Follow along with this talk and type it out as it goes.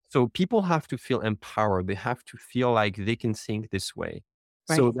So people have to feel empowered. They have to feel like they can think this way.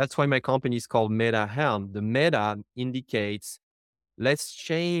 So Right. that's why my company is called Meta Helm. The meta indicates let's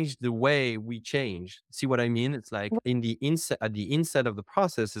change the way we change. See what I mean? It's like in the inset at the inset of the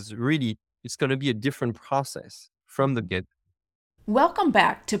process is really it's going to be a different process from the get. Welcome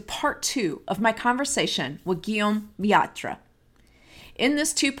back to part two of my conversation with Guillaume Wiatr. In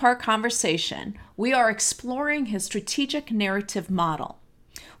this two-part conversation, we are exploring his strategic narrative model.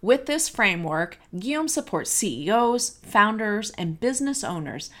 With this framework, Guillaume supports CEOs, founders, and business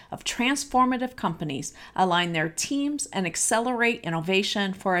owners of transformative companies align their teams and accelerate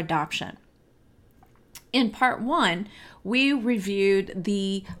innovation for adoption. In part one, we reviewed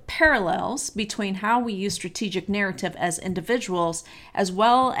the parallels between how we use strategic narrative as individuals as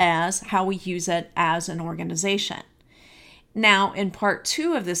well as how we use it as an organization. Now, in part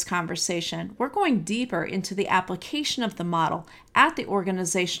two of this conversation, we're going deeper into the application of the model at the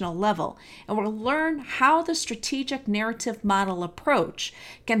organizational level, and we'll learn how the strategic narrative model approach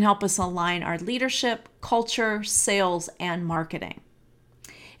can help us align our leadership, culture, sales, and marketing.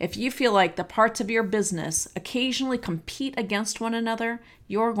 If you feel like the parts of your business occasionally compete against one another,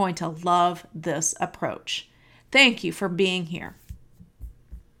 you're going to love this approach. Thank you for being here.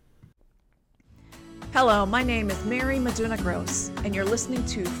 Hello, my name is Mary Maduna Gross, and you're listening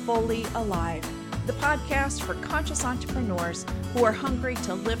to Fully Alive, the podcast for conscious entrepreneurs who are hungry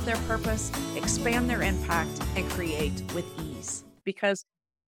to live their purpose, expand their impact, and create with ease. Because,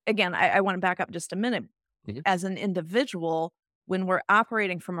 again, I want to back up just a minute. Mhm. As an individual, when we're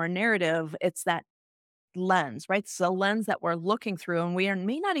operating from our narrative, it's that lens, right? It's a lens that we're looking through, and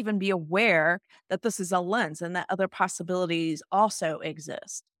may not even be aware that this is a lens and that other possibilities also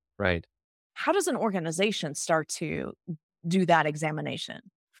exist. Right. How does an organization start to do that examination?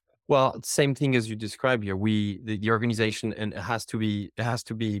 Well, same thing as you described here. The organization, and it has to be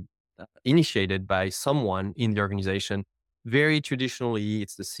initiated by someone in the organization. Very traditionally,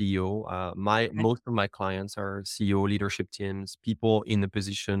 it's the CEO. My Okay. most of my clients are CEO leadership teams, people in a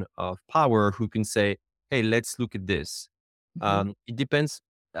position of power who can say, "Hey, let's look at this." Mhm. It depends.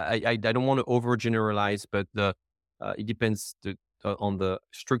 I don't want to overgeneralize, but it depends on the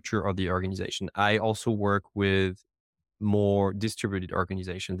structure of the organization. I also work with more distributed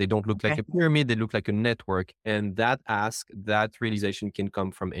organization. They don't look like Okay. a pyramid, they look like a network. And that realization can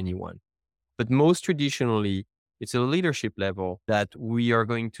come from anyone. But most traditionally, it's a leadership level that we are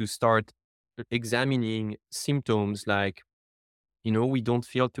going to start examining symptoms like, we don't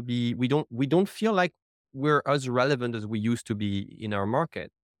feel like we're as relevant as we used to be in our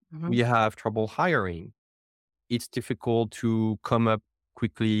market. Mhm. We have trouble hiring. It's difficult to come up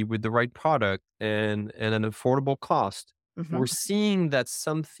quickly with the right product and an affordable cost. Mhm. We're seeing that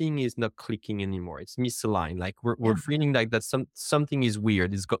something is not clicking anymore. It's misaligned. Like we're Yeah. feeling like that something is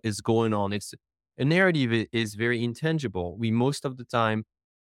weird is going on. It's a narrative is very intangible. We most of the time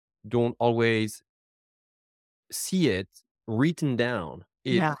don't always see it written down.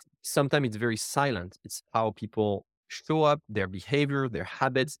 It Yeah. sometimes it's very silent. It's how people show up, their behavior, their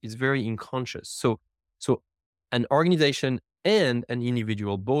habits is very unconscious. So an organization and an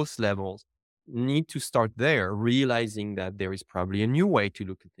individual, both levels, need to start there, realizing that there is probably a new way to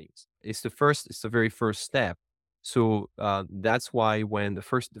look at things. It's the very first step. So that's why when the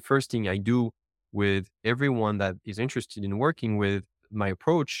first thing I do with everyone that is interested in working with my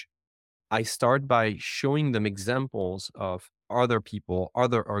approach, I start by showing them examples of other people,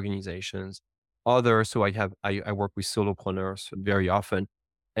 other organizations, so I work with solopreneurs very often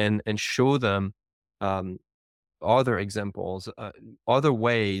and show them um, other examples, other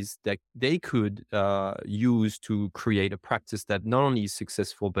ways that they could use to create a practice that not only is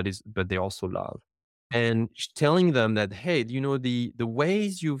successful but they also love. And telling them that, hey, the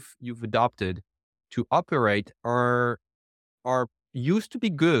ways you've adopted to operate are used to be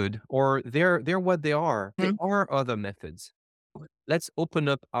good, or they're what they are. There Mhm. are other methods. Let's open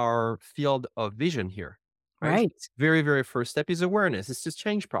up our field of vision here, right? Right. Very, very first step is awareness. It's just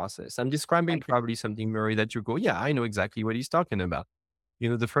change process. I'm describing Right. probably something, Murray, that you go, yeah, I know exactly what he's talking about.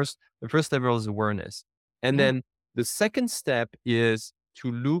 The first level is awareness. And Yeah. then the second step is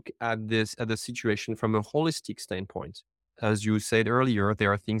to look at the situation from a holistic standpoint. As you said earlier,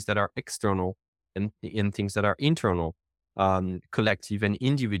 there are things that are external and things that are internal, collective and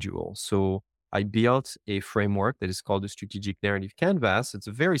individual. So I built a framework that is called the strategic narrative canvas. It's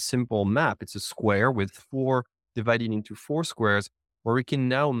a very simple map. It's a square with divided into four squares where we can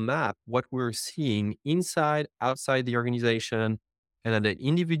now map what we're seeing inside, outside the organization, and at an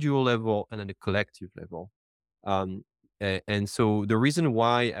individual level and at a collective level. And so the reason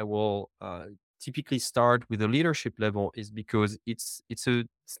why I will typically start with the leadership level is because it's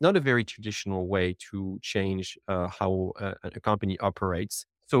not a very traditional way to change how a company operates.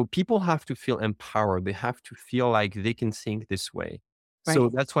 So people have to feel empowered. They have to feel like they can think this way. So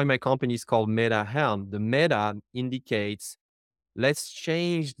Right. that's why my company is called Meta Helm. The meta indicates let's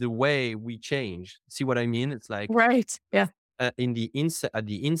change the way we change. See what I mean? It's like Right. Yeah. in the inset at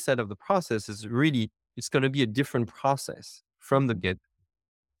the inset of the process is really it's going to be a different process from the Mhm. get.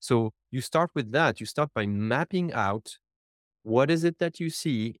 So you start with that. You start by mapping out what is it that you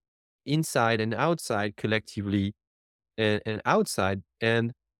see inside and outside collectively and outside.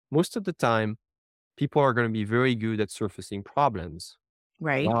 And most of the time, people are going to be very good at surfacing problems.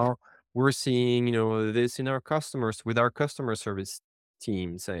 Right. Well, we're seeing, this in our customers with our customer service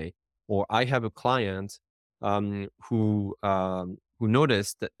team, say, or I have a client who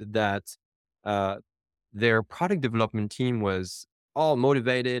noticed that uh, their product development team was all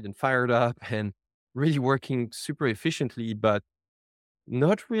motivated and fired up and really working super efficiently, but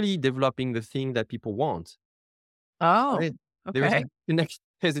not really developing the thing that people want. Oh, Right? There's a okay. disconnect.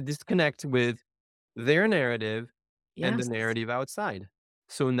 There's a disconnect with their narrative and the Yes. narrative outside.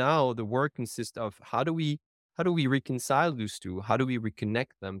 So now the work consists of how do we reconcile those two? How do we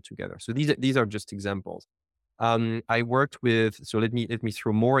reconnect them together? So these are just examples. I worked with so let me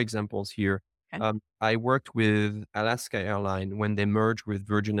throw more examples here. Okay. I worked with Alaska Airline when they merged with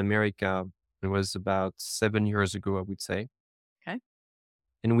Virgin America. It was about 7 years ago, I would say. Okay.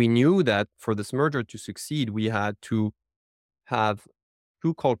 And we knew that for this merger to succeed, we had to have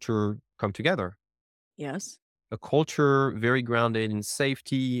two culture come together. Yes. A culture very grounded in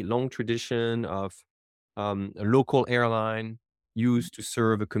safety, long tradition of a local airline Mhm. used to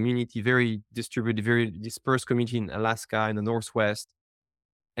serve a community, very distributed, very dispersed community in Alaska in the Northwest,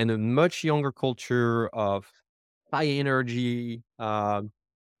 and a much younger culture of high energy, I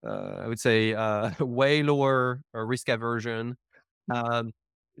would say way lower risk aversion, um,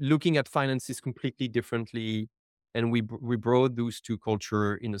 looking at finances completely differently. And we brought those two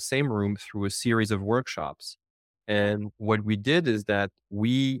culture in the same room through a series of workshops. Okay. And what we did is that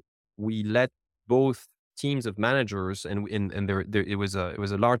we let both teams of managers and there it was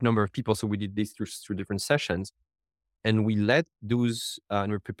a large number of people, so we did this through different sessions, and we let those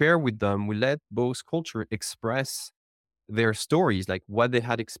and we prepare with them. We let both culture express their stories, like what they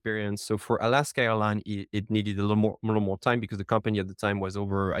had experienced. So for Alaska Airline, it needed a little more time because the company at the time was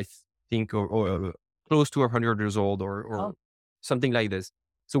over, I think, or close to 100 years old, or Oh. something like this.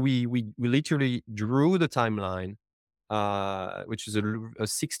 So we literally drew the timeline, which is a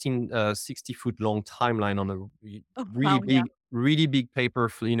 60-foot long timeline on a Oh, really wow. Yeah. really big paper.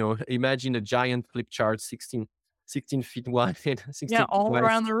 Imagine a giant flip chart, 16 feet wide and Yeah. 16 feet All wide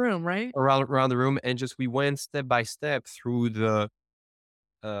around the room, right? around the room, and just we went step by step through the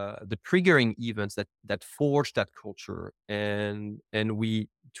triggering events that forged that culture, and we,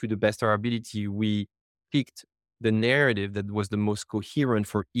 to the best of our ability, we picked the narrative that was the most coherent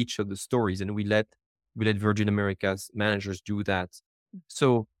for each of the stories, and we let Virgin America's managers do that.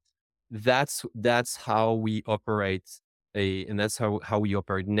 So that's how we operate and that's how we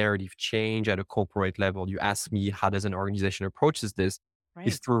operate narrative change at a corporate level. You ask me, how does an organization approaches this?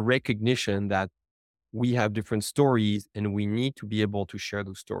 Is Right. through recognition that we have different stories and we need to be able to share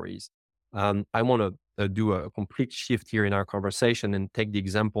those stories. I want to do a complete shift here in our conversation and take the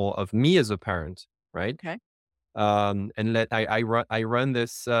example of me as a parent, right? Okay. And I run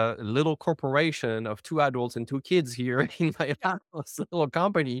this little corporation of two adults and two kids here in my Yeah. house, little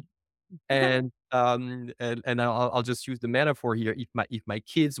company, and I'll just use the metaphor here. If my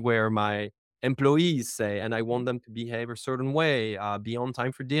kids were my employees, say, and I want them to behave a certain way, be on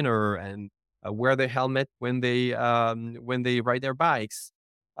time for dinner, and wear their helmet when they ride their bikes,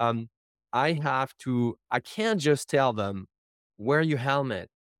 um, I can't just tell them wear your helmet,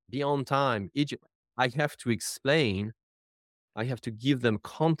 be on time. I have to explain. I have to give them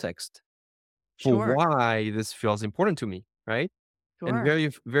context for Sure. why this feels important to me, right? And Sure.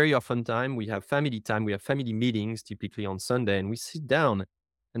 very often we have family time, we have family meetings typically on Sunday, and we sit down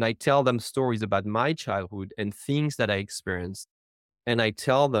and I tell them stories about my childhood and things that I experienced. And I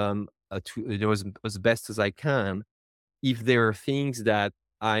tell them as best as I can if there are things that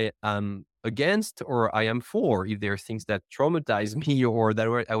I am against or I am for, if there are things that traumatize me or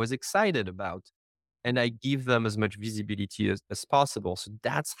I was excited about. And I give them as much visibility as possible. So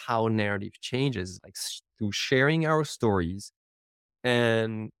that's how narrative changes, like through sharing our stories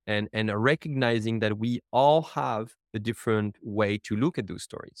and recognizing that we all have a different way to look at those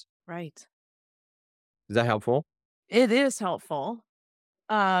stories. Right. Is that helpful? It is helpful.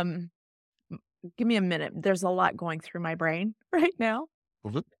 Um, Give me a minute. There's a lot going through my brain right now.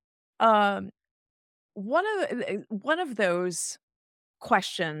 Mhm. Um, One of those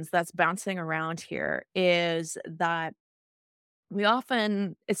questions that's bouncing around here is that we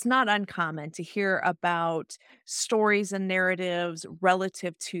often it's not uncommon to hear about stories and narratives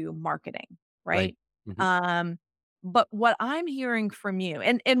relative to marketing, Right. right? Mhm. Um, but what I'm hearing from you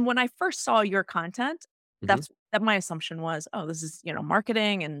and when I first saw your content, Mhm. that my assumption was, "Oh, this is,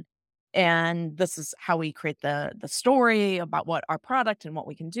 marketing and this is how we create the story about what our product and what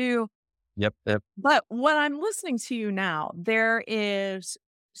we can do." Yep, yep. But what I'm listening to you now, there is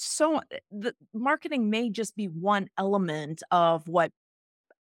the marketing may just be one element of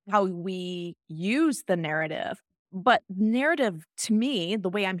how we use the narrative, but narrative to me, the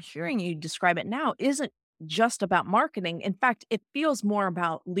way I'm hearing you describe it now, isn't just about marketing. In fact, it feels more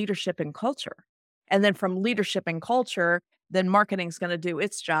about leadership and culture. And then from leadership and culture, then marketing's going to do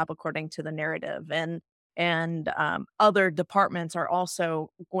its job according to the narrative, and other departments are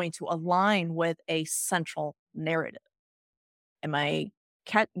also going to align with a central narrative. Am I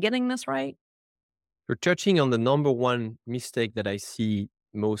getting this right? You're touching on the number one mistake that I see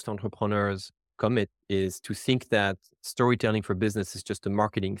most entrepreneurs commit is to think that storytelling for business is just a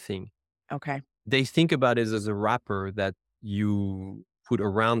marketing thing. Okay. They think about it as a wrapper that you put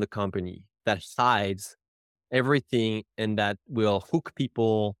around the company that hides everything and that will hook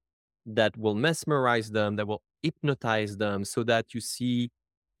people, that will mesmerize them, that will hypnotize them so that you see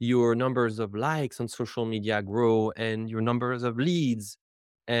your numbers of likes on social media grow and your numbers of leads.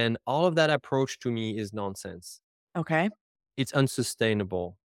 And all of that approach to me is nonsense. Okay. It's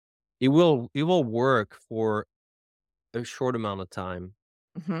unsustainable. It will work for a short amount of time,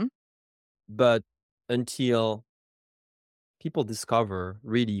 Hmm. but until people discover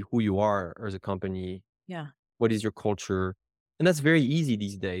really who you are as a company, Yeah. what is your culture? And that's very easy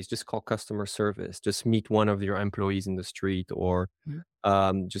these days. Just call customer service. Just meet one of your employees in the street, or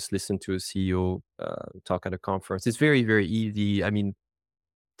Mhm. just listen to a CEO talk at a conference. It's very, very easy. I mean,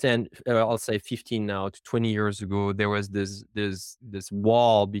 10, I'll say 15 now to 20 years ago, there was this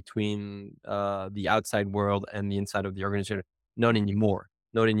wall between the outside world and the inside of the organization. Not anymore.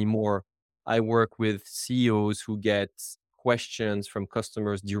 Not anymore. I work with CEOs who get questions from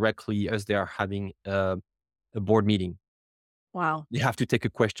customers directly as they are having a board meeting. Wow. They have to take a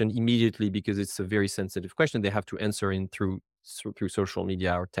question immediately because it's a very sensitive question. They have to answer in through social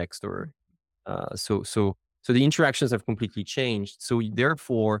media or text or so the interactions have completely changed. So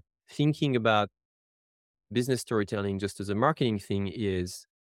therefore, thinking about business storytelling just as a marketing thing is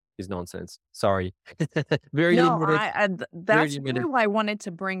nonsense. Sorry. Very No, limited, very that's really limited. why I wanted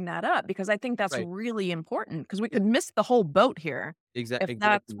to bring that up because I think that's Right. really important because we Yeah. could miss the whole boat here if that's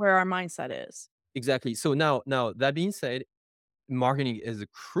Exactly. where our mindset is. Exactly. So now that being said, marketing is a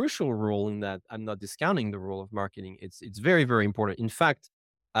crucial role in that. I'm not discounting the role of marketing. It's very, very important. In fact,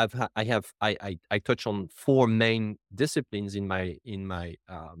 I touch on four main disciplines in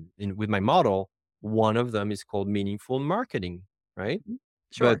with my model. One of them is called meaningful marketing, right? Mhm.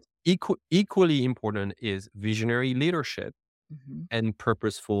 But Sure. equally important is visionary leadership Mhm. and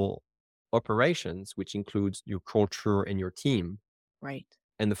purposeful operations, which includes your culture and your team. Right.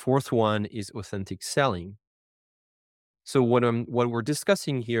 And the fourth one is authentic selling. So what we're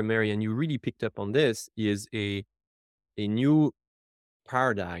discussing here, Mary, and you really picked up on this, is a new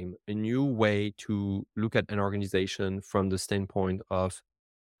paradigm, a new way to look at an organization from the standpoint of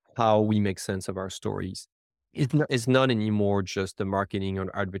how we make sense of our stories. Yeah. It's not anymore just a marketing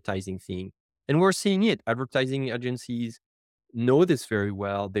or advertising thing. And we're seeing it. Advertising agencies know this very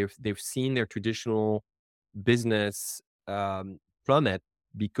well. They've seen their traditional business plummet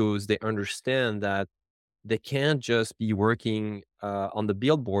because they understand that they can't just be working on the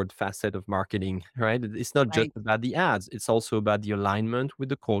billboard facet of marketing, right? It's not just Right. about the ads. It's also about the alignment with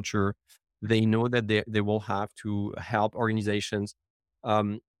the culture. They know that they will have to help organizations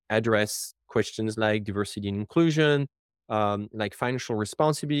um, address questions like diversity and inclusion, like financial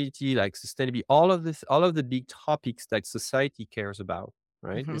responsibility, like sustainability. All of the big topics that society cares about,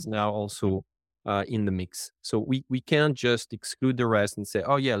 right, Mhm. is now also in the mix. So we can't just exclude the rest and say,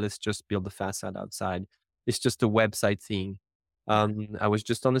 oh yeah, let's just build the facade outside. It's just a website thing. Yeah. I was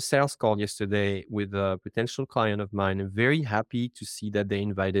just on a sales call yesterday with a potential client of mine. I'm very happy to see that they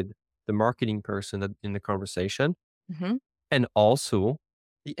invited the marketing person in the conversation Mhm. and also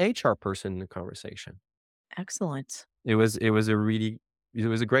the HR person in the conversation. Excellent. It was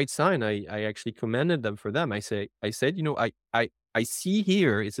a great sign. I actually commended them for them. I said, you know, I see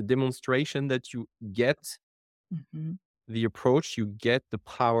here it's a demonstration that you get Mhm. the approach, you get the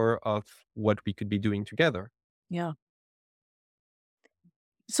power of what we could be doing together. Yeah.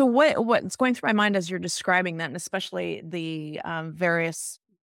 So what's going through my mind as you're describing that, and especially the various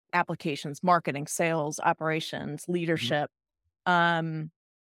applications, marketing, sales, operations, Mhm. leadership. Um,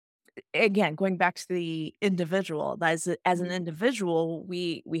 Again, going back to the individual, as an individual,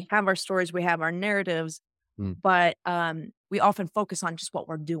 we have our stories, we have our narratives, Mm. but we often focus on just what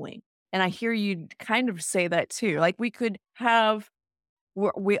we're doing. And I hear you kind of say that too. Like we could have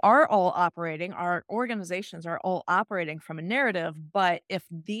we are all operating, our organizations are all operating from a narrative, but if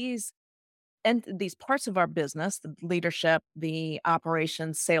these parts of our business, the leadership, the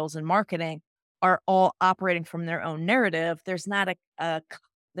operations, sales, and marketing are all operating from their own narrative, there's not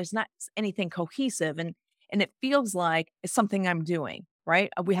anything cohesive, and it feels like it's something I'm doing, right?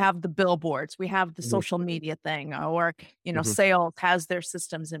 We have the billboards, we have the Mhm. social media thing, or Mhm. sales has their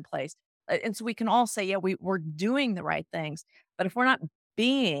systems in place, and so we can all say, yeah, we're doing the right things, but if we're not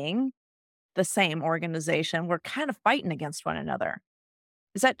being the same organization, we're kind of fighting against one another.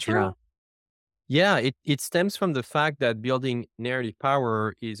 Is that Yeah. true? Yeah, it stems from the fact that building narrative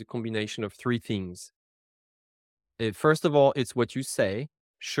power is a combination of 3 things. First of all, it's what you say,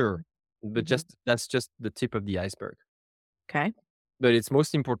 sure, but Mhm. that's just the tip of the iceberg. Okay. But it's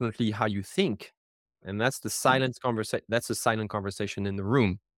most importantly how you think, and Mm. that's the silent conversation in the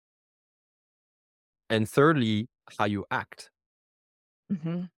room. And thirdly, how you act.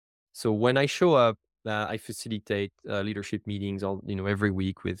 Mhm. So when I show up, I facilitate leadership meetings every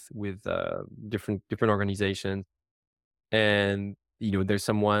week with different organizations, and there's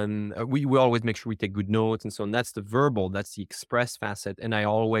someone we always make sure we take good notes and so on. That's the verbal, that's the express facet, and I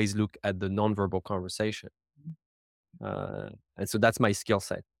always look at the nonverbal conversation. Uh, and so that's my skill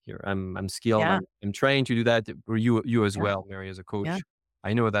set here. I'm skilled. Yeah. I'm trained to do that. Or you as Yeah. well, Mary, as a Yeah. coach.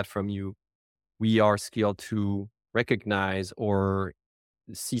 I know that from you. We are skilled to recognize or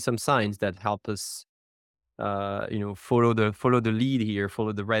see some signs that help us, follow the lead here,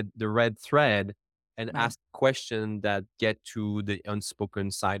 follow the red thread, and Right. ask questions that get to the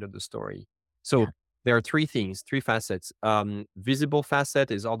unspoken side of the story. So Yeah. there are three things, three facets. Visible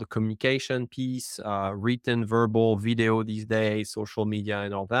facet is all the communication piece, written, verbal, video these days, social media,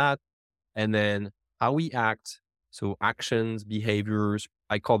 and all that. And then how we act. So actions, behaviors,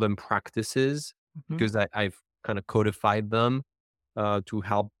 I call them practices Mhm. because I've kind of codified them to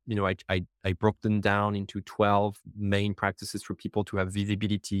help. I broke them down into 12 main practices for people to have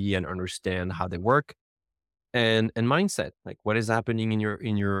visibility and understand how they work, and mindset, like what is happening in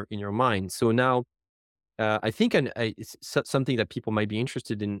your mind. So now, I think, something that people might be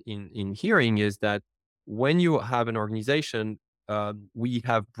interested in hearing is that when you have an organization, we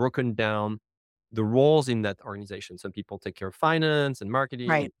have broken down the roles in that organization. Some people take care of finance and marketing.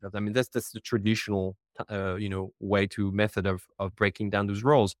 Right. I mean, that's the traditional, way to method of breaking down those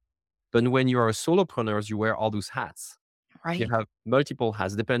roles. But when you are a solopreneur, you wear all those hats. You Right. have multiple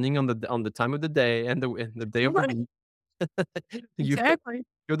hats depending on the time of the day and the day of the Right. week. You Exactly.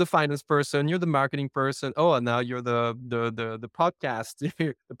 you're the finance person, you're the marketing person. Oh, and now you're the podcast,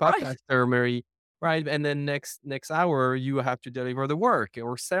 the Right. podcaster, Mary, right? And then next hour you have to deliver the work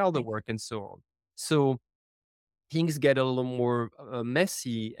or sell the Right. work and so on. So things get a little more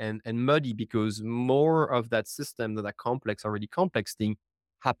messy and muddy because more of that system, that complex, already complex thing,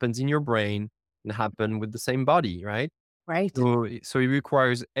 happens in your brain and happen with the same body, right? Right. So it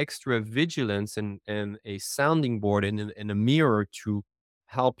requires extra vigilance and a sounding board and a mirror to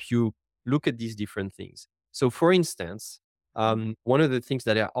help you look at these different things. So, for instance, one of the things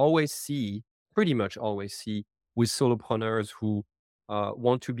that I always see, pretty much always see, with solopreneurs who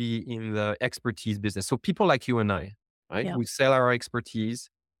want to be in the expertise business. So people like you and I, right? Yeah. We sell our expertise,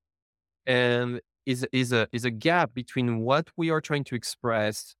 and is a gap between what we are trying to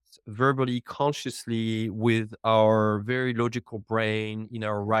express verbally, consciously, with our very logical brain in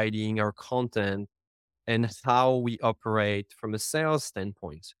our writing, our content, and how we operate from a sales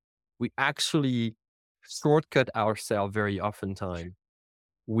standpoint. We actually shortcut ourselves very often time.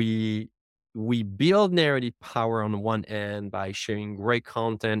 We we build narrative power on one end by sharing great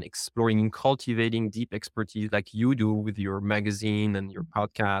content, exploring and cultivating deep expertise like you do with your magazine and your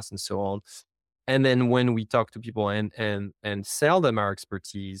podcast and so on. And then when we talk to people and sell them our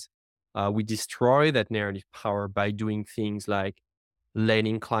expertise, we destroy that narrative power by doing things like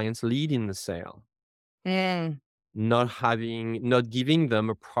letting clients lead in the sale, Mm. not giving them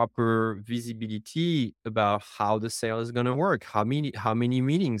a proper visibility about how the sale is going to work. How many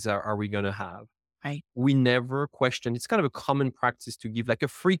meetings are we going to have? Right. We never question. It's kind of a common practice to give like a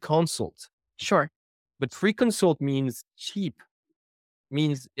free consult, Sure. but free consult means cheap,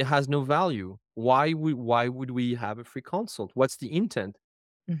 means it has no value. Why would we have a free consult? What's the intent?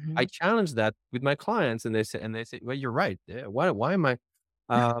 I Mhm. challenge that with my clients, and they say, well, you're right. Yeah, why am I?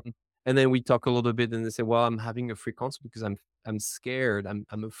 And then we talk a little bit and they say, well, I'm having a free consult because I'm scared.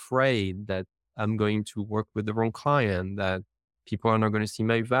 I'm afraid that I'm going to work with the wrong client, that people are not going to see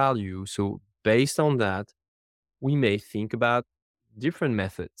my value. So based on that, we may think about different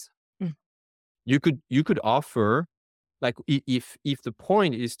methods. Mm. You could offer, like, if the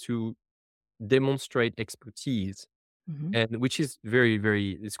point is to demonstrate expertise, Mhm. and which is very,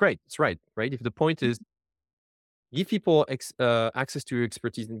 very, it's great. It's right? If the point is Mhm. give people access to your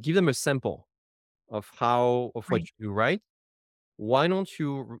expertise and give them a sample of what Right. you do, right? Why don't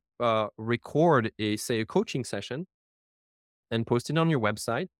you record a coaching session and post it on your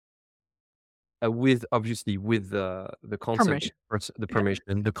website, with, obviously, with the consent, Permission. the Yeah.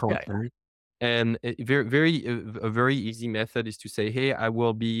 permission, the Yeah, yeah. consent. And a very easy method is to say, hey, I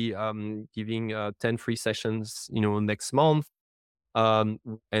will be giving 10 free sessions, next month. And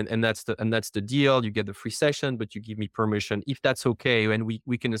that's the deal. You get the free session, but you give me permission if that's okay, and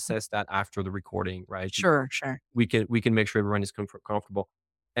we can assess that after the recording, right? Sure, sure. We can make sure everyone is comfortable,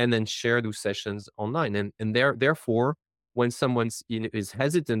 and then share those sessions online. And therefore, when someone's is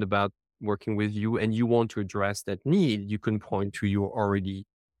hesitant about working with you and you want to address that need, you can point to your already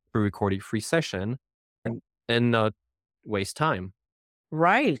pre-recorded free session, and not waste time.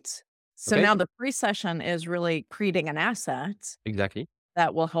 Right. So Okay, now the free session is really creating an asset exactly.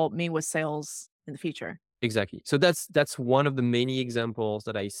 that will help me with sales in the future. Exactly. So that's one of the many examples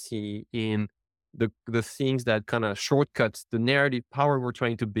that I see in the things that kind of shortcuts the narrative power we're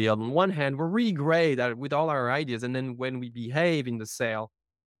trying to build. On one hand, we're really great with all our ideas, and then when we behave in the sale,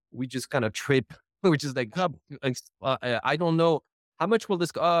 we just kind of trip. We're just like, "Oh, I don't know how much will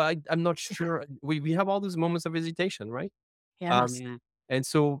this go. I'm not sure." We have all those moments of hesitation, right? Yes. Um, and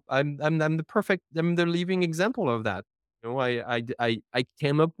so I'm the living example of that. I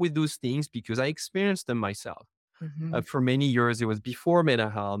came up with those things because I experienced them myself. Mhm. For many years, it was before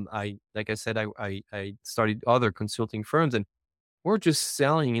MetaHelm. Like I said, I started other consulting firms, and we're just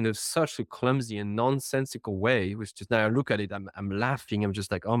selling in such a clumsy and nonsensical way. It was just, now I look at it, I'm laughing. I'm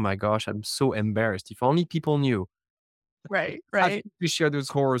just like, oh my gosh, I'm so embarrassed. If only people knew. Right, I right. think we share those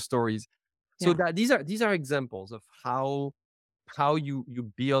horror stories. So Yeah. that these are examples of how you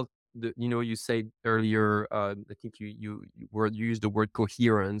build you said earlier, I think you used the word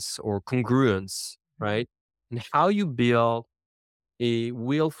coherence or congruence, Mhm. right? And how you build a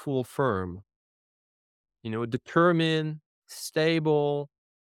willful firm, determined, stable,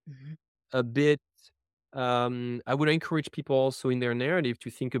 Mhm. a bit. I would encourage people also in their narrative to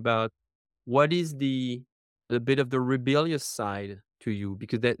think about what is the a bit of the rebellious side to you,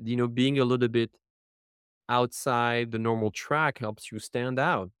 because that, being a little bit outside the normal track helps you stand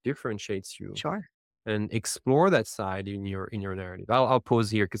out, differentiates you, Sure. and explore that side in your narrative. I'll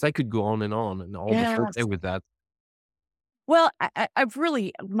pause here because I could go on and all the whole day Yes. with that. Well, I've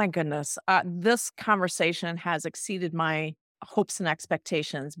really, my goodness, this conversation has exceeded my hopes and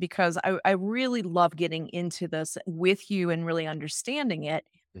expectations because I really love getting into this with you and really understanding it.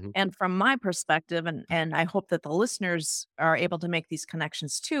 Mhm, And from my perspective, and I hope that the listeners are able to make these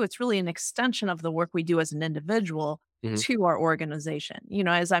connections too, it's really an extension of the work we do as an individual mhm. to our organization. You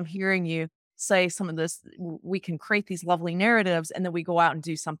know, as I'm hearing you say some of this, we can create these lovely narratives and then we go out and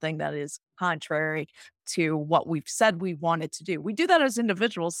do something that is contrary to what we've said we wanted to do. We do that as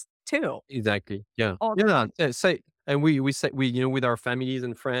individuals too, Exactly. Yeah. all the Yeah. time. Say, and we say, with our families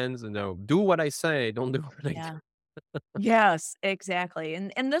and friends, do what I say, don't do what I do. Yeah. Yes, exactly.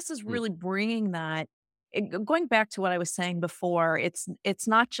 And this is Mm, really bringing that going back to what I was saying before, it's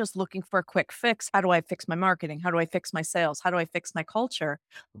not just looking for a quick fix. How do I fix my marketing? How do I fix my sales? How do I fix my culture?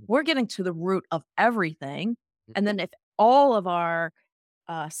 mhm, We're getting to the root of everything. mhm. And then if all of our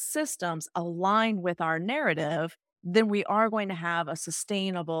systems align with our narrative, then we are going to have a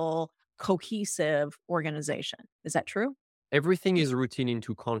sustainable, cohesive organization. Is that true? Everything is routine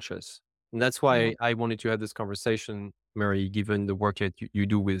into conscious. And that's Yeah. why I wanted to have this conversation, Mary, given the work that you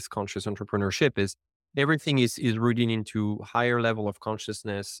do with conscious entrepreneurship, is everything is rooting into higher level of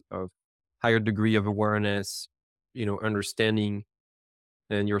consciousness, of higher degree of awareness, understanding,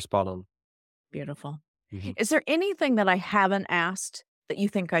 and you're spot on. Beautiful. Mhm. Is there anything that I haven't asked that you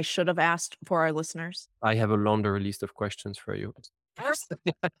think I should have asked for our listeners? I have a longer list of questions for you.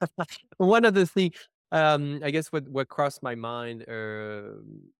 One other thing, I guess what crossed my mind uh,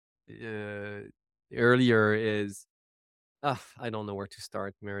 earlier is, I don't know where to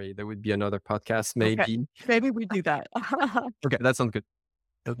start, Mary. There would be another podcast, Okay. maybe. Maybe we do that. Okay, that sounds good.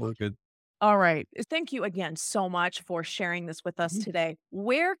 That sounds good. All right. Thank you again so much for sharing this with us Mhm. today.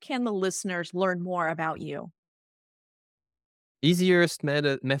 Where can the listeners learn more about you? Easiest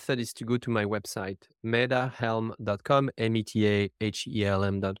method is to go to my website, metahelm.com,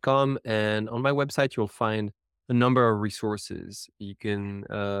 METAHELM.com. And on my website, you'll find a number of resources. You can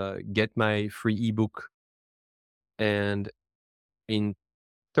get my free ebook. And in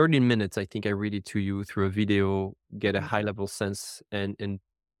 30 minutes, I think I read it to you through a video, get a high level sense and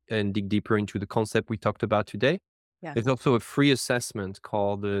dig deeper into the concept we talked about today. Yes. There's also a free assessment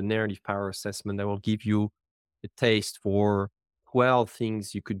called the Narrative Power Assessment that will give you a taste for 12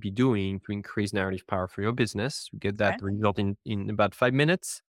 things you could be doing to increase narrative power for your business. You get that result in about 5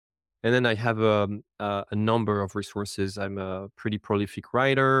 minutes. And then I have a number of resources. I'm a pretty prolific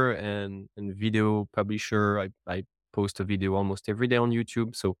writer and video publisher. I post a video almost every day on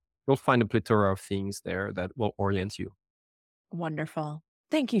YouTube. So you'll find a plethora of things there that will orient you. Wonderful.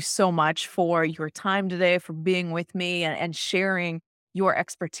 Thank you so much for your time today, for being with me and sharing your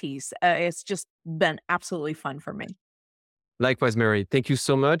expertise. It's just been absolutely fun for me. Likewise, Mary. Thank you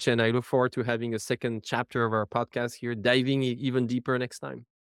so much. And I look forward to having a second chapter of our podcast here, diving even deeper next time.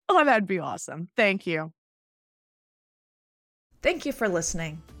 Oh, that'd be awesome. Thank you. Thank you for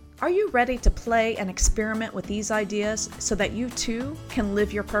listening. Are you ready to play and experiment with these ideas so that you too can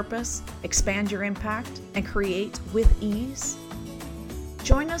live your purpose, expand your impact, and create with ease?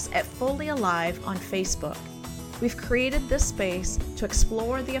 Join us at Fully Alive on Facebook. We've created this space to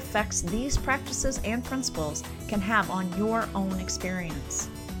explore the effects these practices and principles can have on your own experience.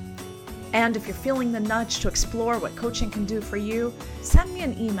 And if you're feeling the nudge to explore what coaching can do for you, send me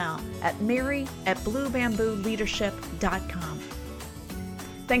an email at mary@bluebambooleadership.com.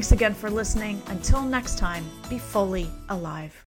 Thanks again for listening. Until next time, be fully alive.